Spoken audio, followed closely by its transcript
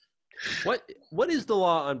What is the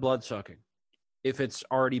law on blood sucking? If it's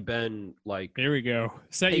already been like, Here we go.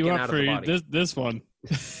 Set taken you out up of the for body. this one.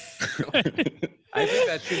 I think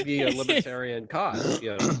that should be a libertarian cause.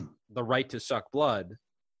 You know, the right to suck blood.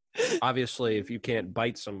 Obviously, if you can't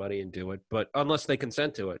bite somebody and do it, but unless they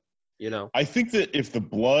consent to it, you know. I think that if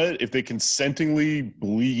they consentingly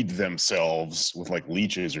bleed themselves with like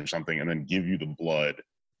leeches or something and then give you the blood,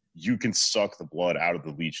 you can suck the blood out of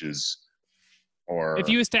the leeches. Or if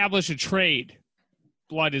you establish a trade,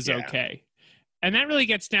 blood is okay. And that really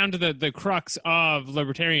gets down to the crux of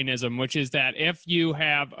libertarianism, which is that if you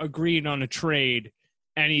have agreed on a trade,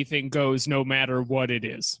 anything goes no matter what it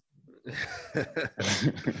is.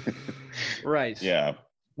 Right. Yeah.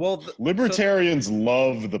 Well, libertarians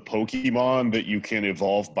love the Pokemon that you can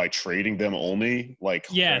evolve by trading them only, like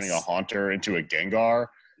turning a Haunter into a Gengar.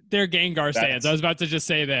 They're Gengar stands. I was about to just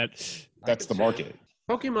say that. That's the market.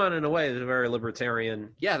 Pokemon, in a way, is a very libertarian.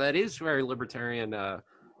 Yeah, that is very libertarian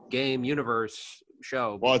game, universe,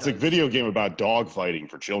 show. Well, it's a video game about dog fighting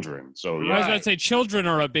for children. So I was about to say children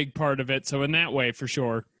are a big part of it. So in that way, for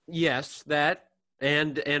sure. Yes, that.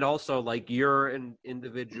 And also, like, you're an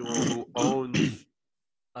individual who owns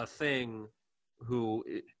a thing, who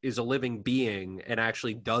is a living being and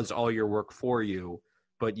actually does all your work for you,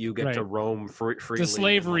 but you get to roam freely. The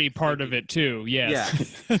slavery part of it too,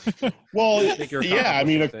 yes. Yeah. Well, yeah, I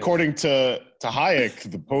mean, according to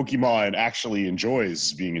Hayek, the Pokemon actually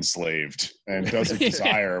enjoys being enslaved and doesn't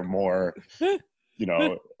desire more. You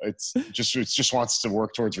know, it just wants to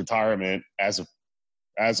work towards retirement as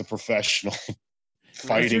a professional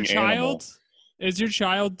fighting animal. Is your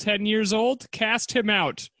child 10 years old? Cast him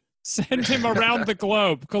out. Send him around the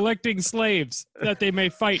globe collecting slaves that they may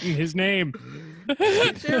fight in his name.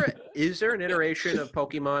 Is there an iteration of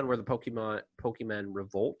Pokemon where the Pokemon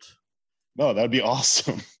revolt? No, that'd be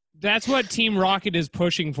awesome. That's what Team Rocket is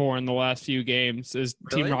pushing for in the last few games. Is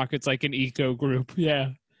Really? Team Rocket's like an eco group? Yeah,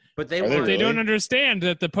 but they don't understand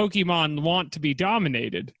that the Pokemon want to be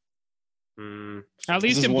dominated. At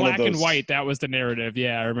least in Black and White, that was the narrative.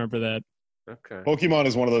 Yeah, I remember that. Okay. Pokemon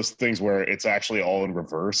is one of those things where it's actually all in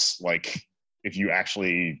reverse. Like, if you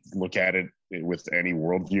actually look at it with any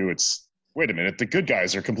worldview, it's, wait a minute, the good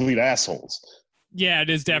guys are complete assholes. Yeah, it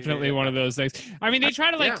is definitely one of those things. I mean, they try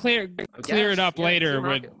to clear it up later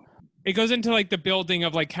with it goes into like the building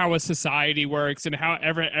of like how a society works and how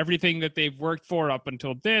everything that they've worked for up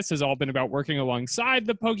until this has all been about working alongside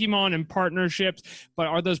the Pokemon and partnerships. But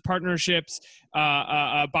are those partnerships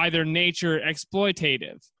by their nature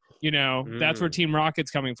exploitative? You know, that's where Team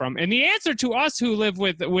Rocket's coming from. And the answer to us who live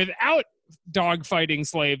without dog fighting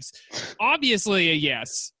slaves, obviously a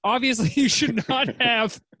yes. Obviously, you should not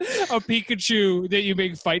have a Pikachu that you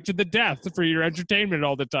make fight to the death for your entertainment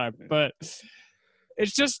all the time. But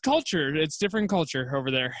it's just culture. It's different culture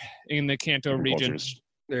over there in the Kanto region. Cultures.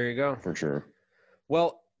 There you go. For sure.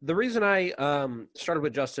 Well, the reason I started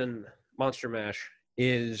with Justin Monster Mash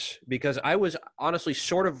is because I was honestly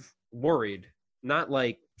sort of worried, not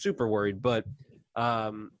like super worried, but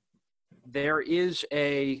there is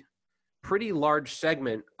a pretty large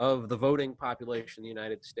segment of the voting population in the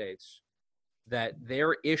United States that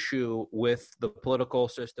their issue with the political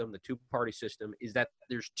system, the two-party system, is that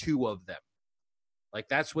there's two of them. Like,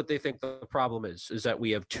 that's what they think the problem is that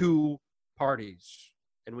we have two parties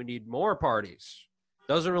and we need more parties.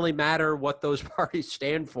 Doesn't really matter what those parties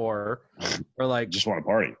stand for. Or like, just want a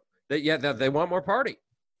party. They want more party.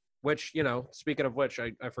 Which, you know, speaking of which,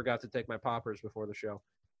 I forgot to take my poppers before the show.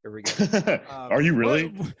 Here we go. Are you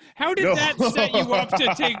really? How did that set you up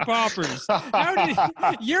to take poppers?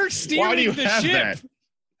 You're steering the ship.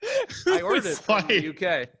 I ordered it from the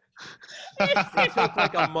UK. It took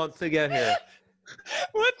like a month to get here.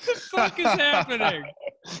 What the fuck is happening?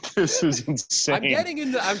 This is insane.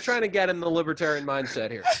 I'm trying to get in the libertarian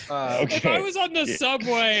mindset here. Okay. If I was on the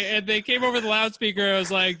subway and they came over the loudspeaker, I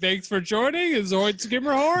was like, thanks for joining Zoid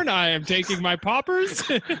Skimmerhorn. I am taking my poppers.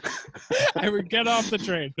 I would get off the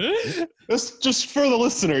train. This, just for the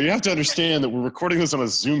listener, you have to understand that we're recording this on a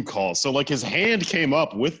Zoom call. So, like, his hand came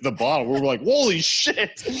up with the bottle. We were like, holy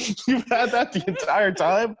shit. You've had that the entire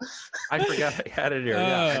time? I forgot I had it here.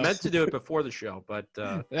 Yeah, I meant to do it before the show, but...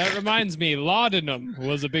 That reminds me, laudanum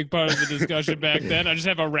was a big part of the discussion back then. I just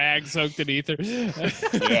have a rag soaked in ether.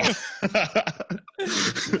 Yeah.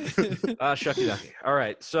 Shucky ducky. All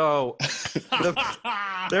right, so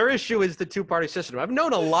their issue is the two-party system. I've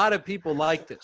known a lot of people like this.